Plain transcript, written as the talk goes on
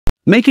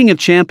Making of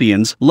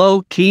champions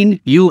Loh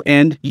Kean Yew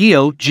and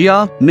Yeo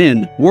Jia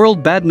Min,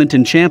 World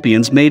Badminton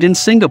Champions made in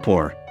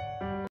Singapore.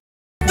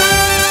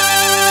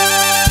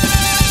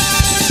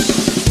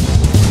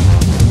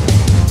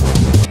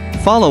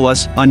 Follow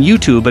us on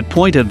YouTube at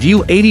Point of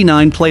View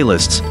 89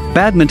 playlists,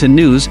 badminton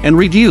news and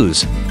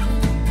reviews.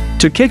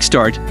 To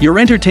kickstart your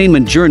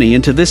entertainment journey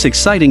into this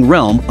exciting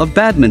realm of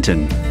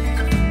badminton.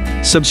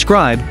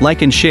 Subscribe,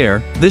 like and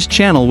share this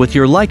channel with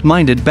your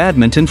like-minded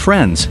badminton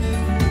friends.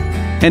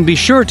 And be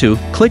sure to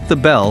click the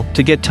bell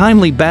to get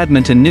timely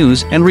badminton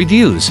news and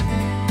reviews.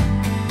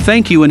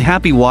 Thank you and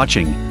happy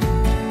watching.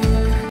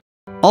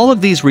 All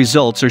of these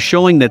results are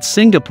showing that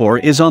Singapore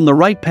is on the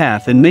right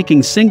path in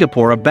making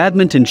Singapore a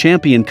badminton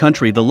champion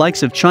country, the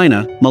likes of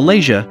China,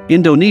 Malaysia,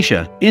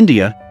 Indonesia,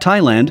 India,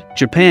 Thailand,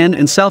 Japan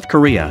and South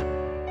Korea.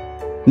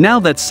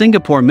 Now that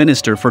Singapore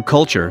Minister for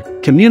Culture,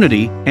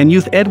 Community and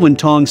Youth Edwin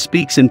Tong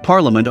speaks in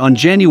Parliament on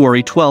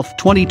January 12,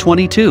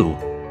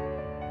 2022.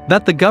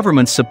 That the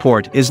government's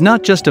support is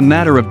not just a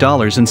matter of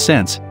dollars and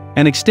cents,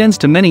 and extends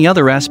to many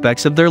other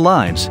aspects of their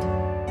lives.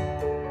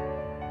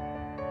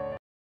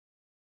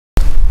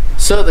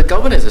 Sir, the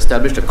government has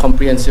established a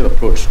comprehensive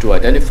approach to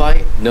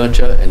identify,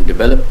 nurture and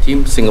develop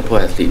Team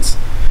Singapore athletes.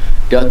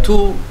 There are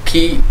two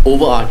key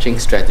overarching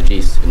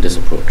strategies in this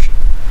approach.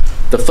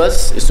 The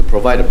first is to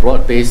provide a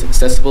broad-based,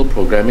 accessible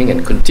programming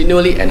and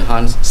continually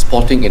enhance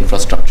sporting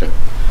infrastructure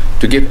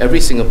to give every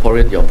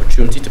Singaporean the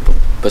opportunity to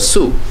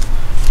pursue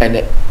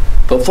and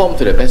perform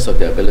to the best of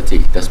their ability,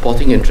 their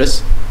sporting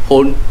interests,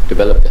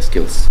 develop their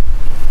skills.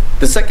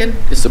 The second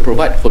is to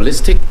provide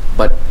holistic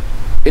but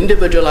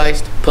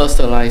individualized,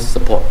 personalized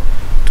support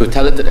to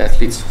talented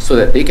athletes so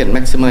that they can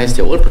maximize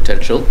their own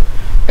potential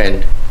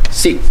and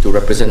seek to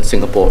represent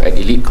Singapore at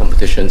elite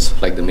competitions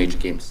like the major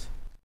games.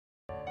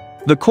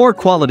 The core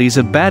qualities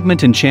of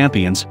badminton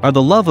champions are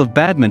the love of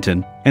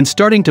badminton and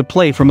starting to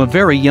play from a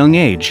very young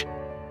age.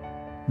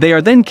 They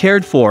are then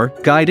cared for,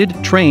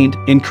 guided, trained,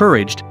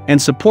 encouraged,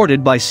 and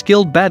supported by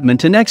skilled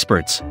badminton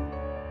experts.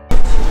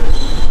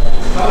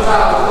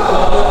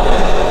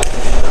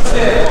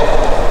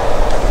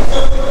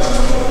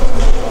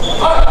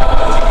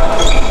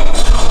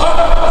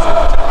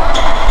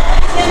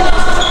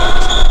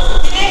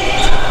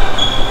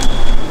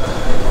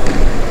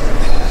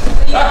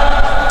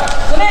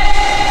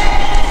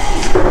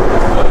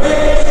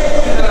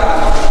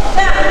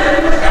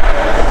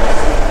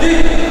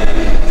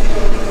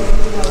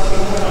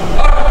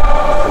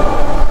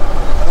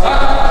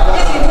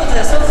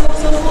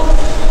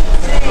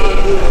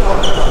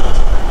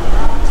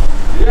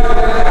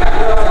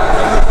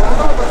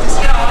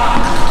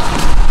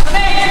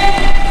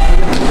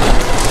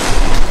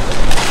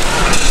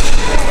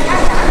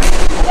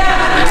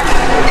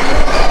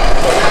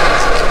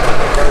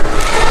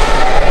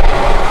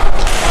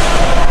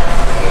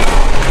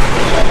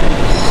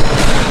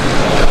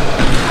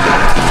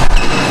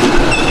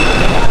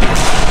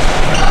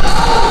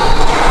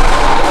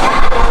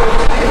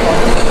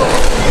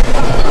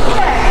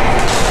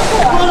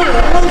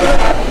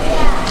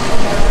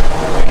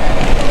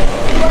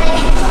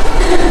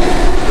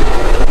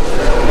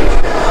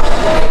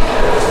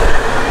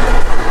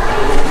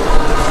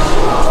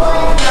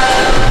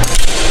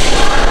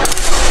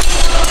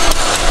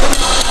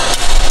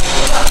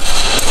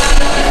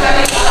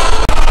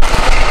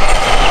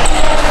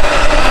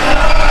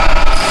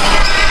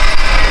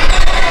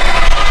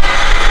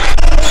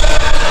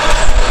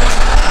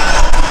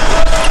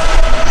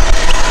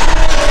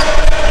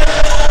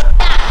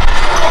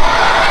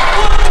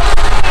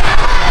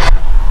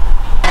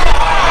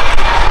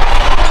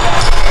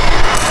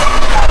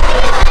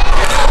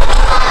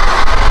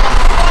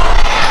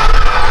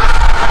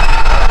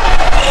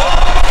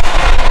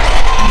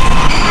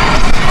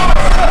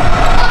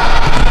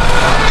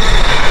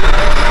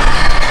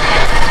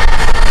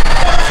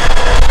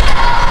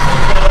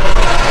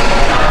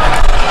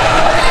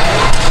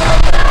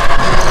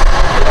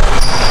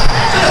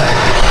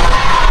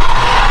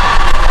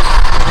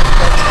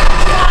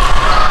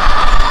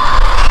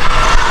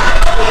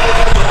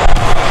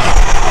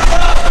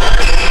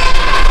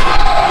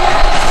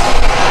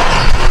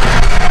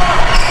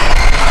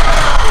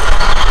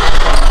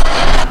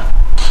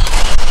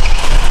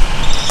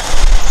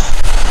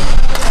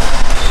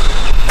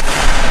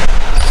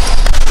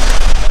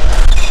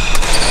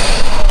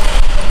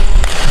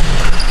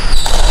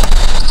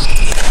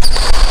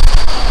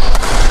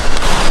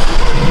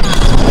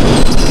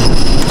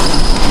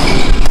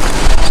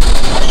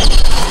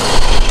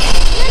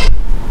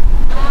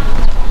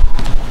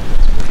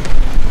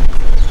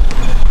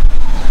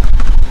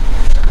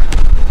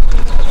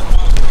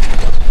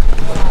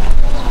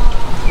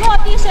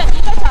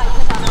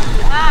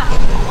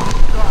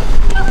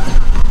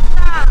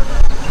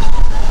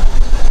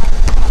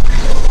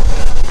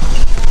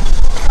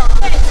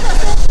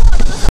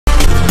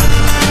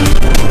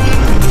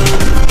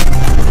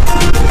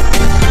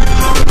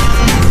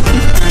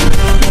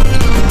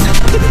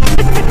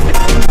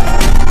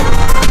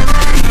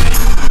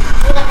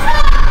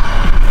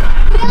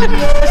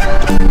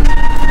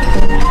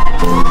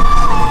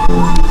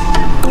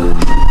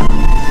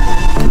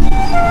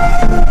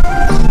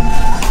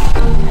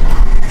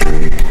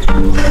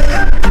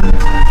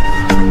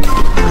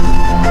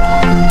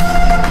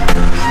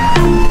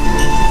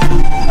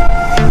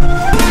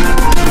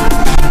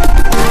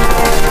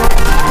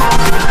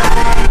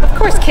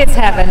 kids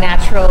have a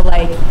natural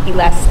like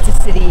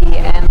elasticity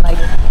and like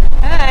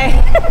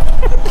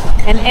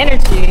and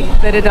energy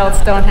that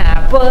adults don't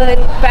have. But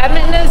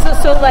badminton is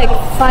also like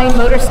fine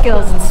motor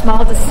skills and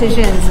small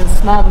decisions and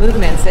small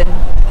movements, and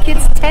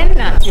kids tend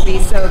not to be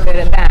so good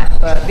at that.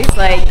 But it's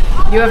like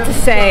you have to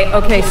say,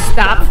 okay,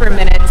 stop for a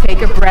minute,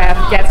 take a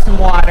breath, get some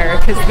water,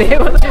 because they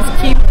will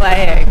just keep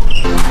playing.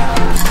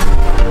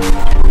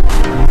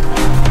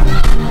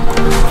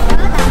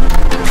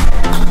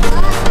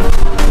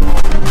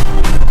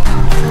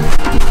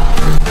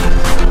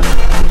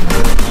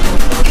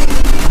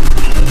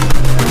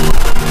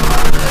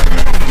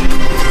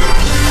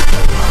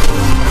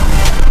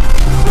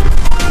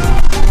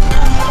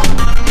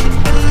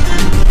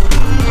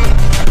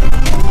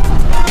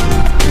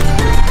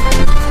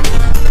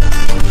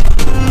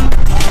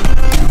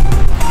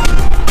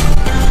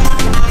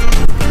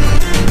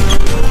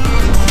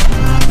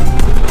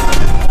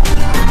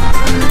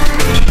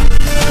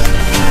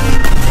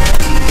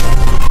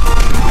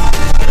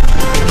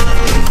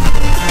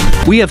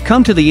 We have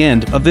come to the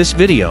end of this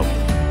video.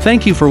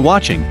 Thank you for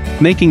watching.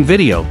 Making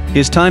video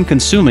is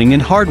time-consuming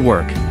and hard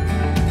work.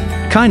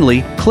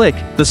 Kindly click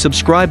the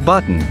subscribe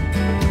button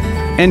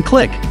and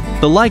click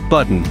the like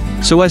button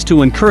so as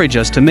to encourage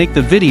us to make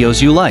the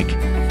videos you like.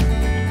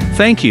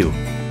 Thank you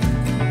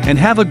and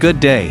have a good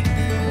day.